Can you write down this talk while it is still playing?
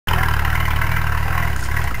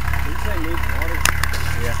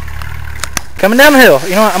Yeah. Coming down the hill.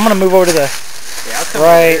 You know what? I'm gonna move over to the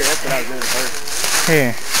right. That's what I was doing first.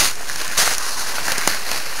 Here.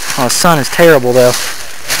 Oh, the sun is terrible though.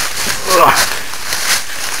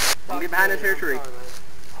 Get behind this here tree.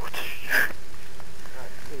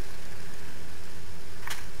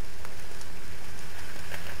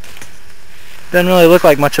 Doesn't really look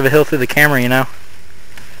like much of a hill through the camera, you know.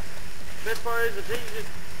 Best part is if he just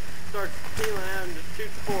starts peeling out and just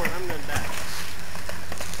shoots forward, I'm gonna die.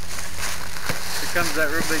 Here comes that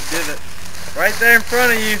real big divot. Right there in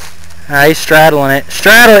front of you. He's straddling it.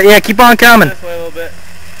 Straddle it, yeah, keep on coming. This way a little bit.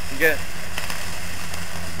 You get it.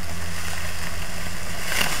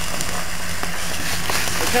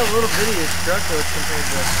 Look how little bitty his truck was compared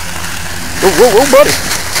to Whoa, whoa, whoa, buddy.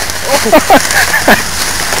 Oh.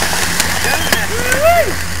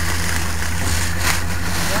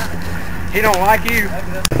 He don't like you.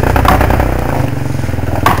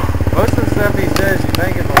 Most of the stuff he says you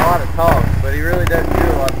think is a lot of talk, but he really doesn't do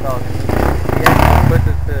a lot of talking. He actually puts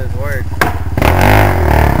it to his words.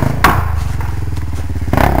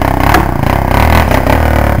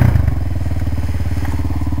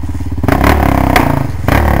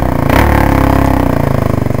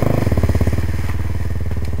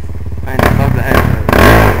 Man, I love the head of it.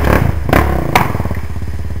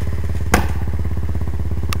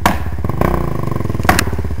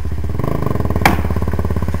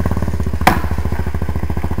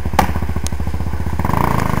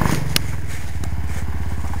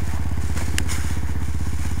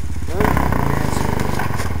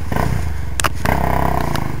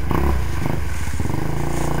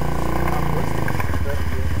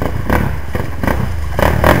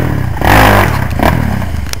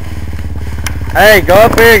 Hey, go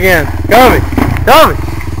up here again. Kobe! Kobe!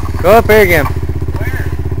 Go up here again.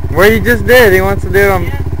 Where? Where you just did. He wants to do them.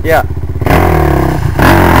 Yeah.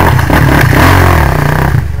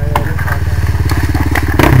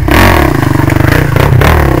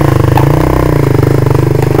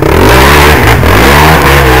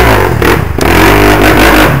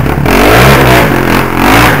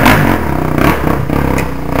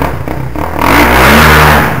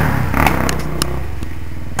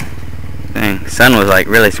 Dang, the sun was like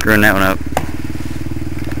really screwing that one up.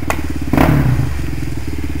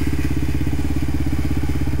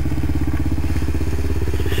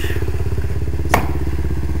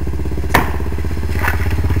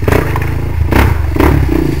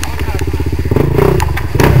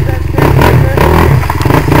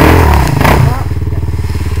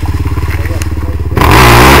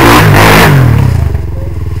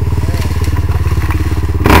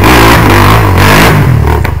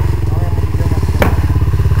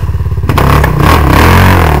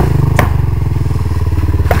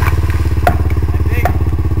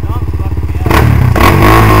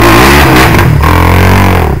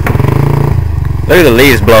 Look at the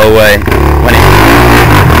leaves blow away when it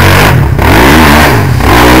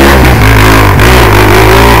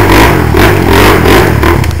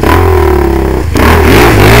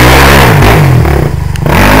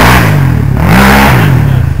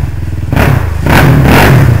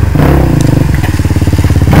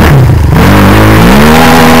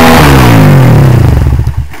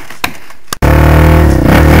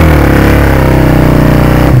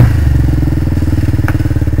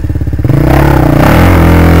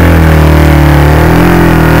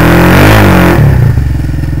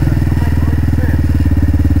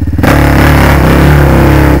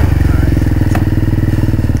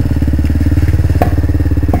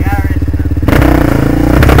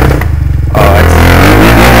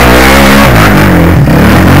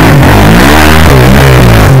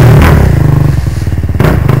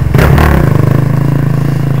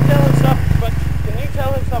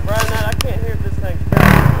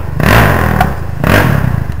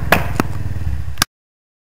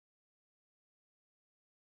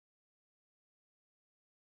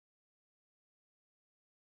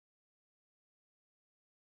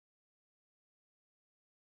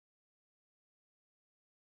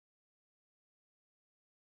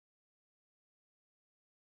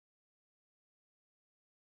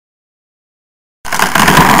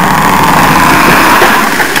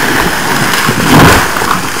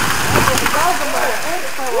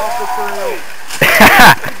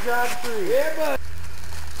Yeah, bud.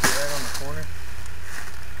 Right on the corner.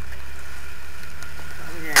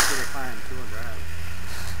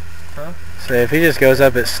 Huh? So if he just goes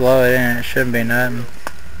up it slow, it shouldn't be nothing.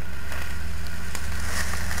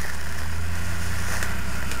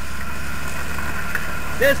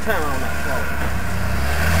 This time on that slow.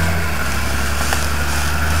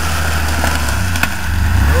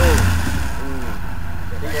 Oh.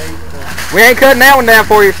 Ooh. We ain't cutting that one down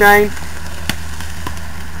for you, Shane.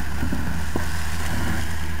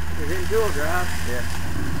 Is it in dual drive? Yeah.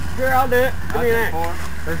 Sure, I'll do it. Give me that.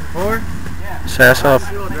 This is 4? Yeah. So that's off.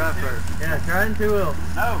 Dual drive first. Yeah, try it in 2 wheels.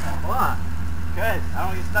 No. Why? Because I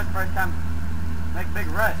don't get stuck first time. Make a big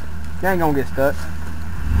rush. You ain't gonna get stuck.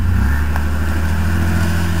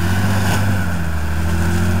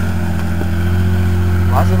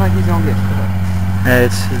 Why does it think he's gonna get stuck? Yeah,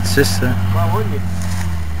 it's just a... Why wouldn't you?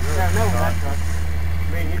 You never know with that truck.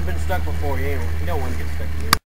 I mean, you've been stuck before. You don't want to get stuck again.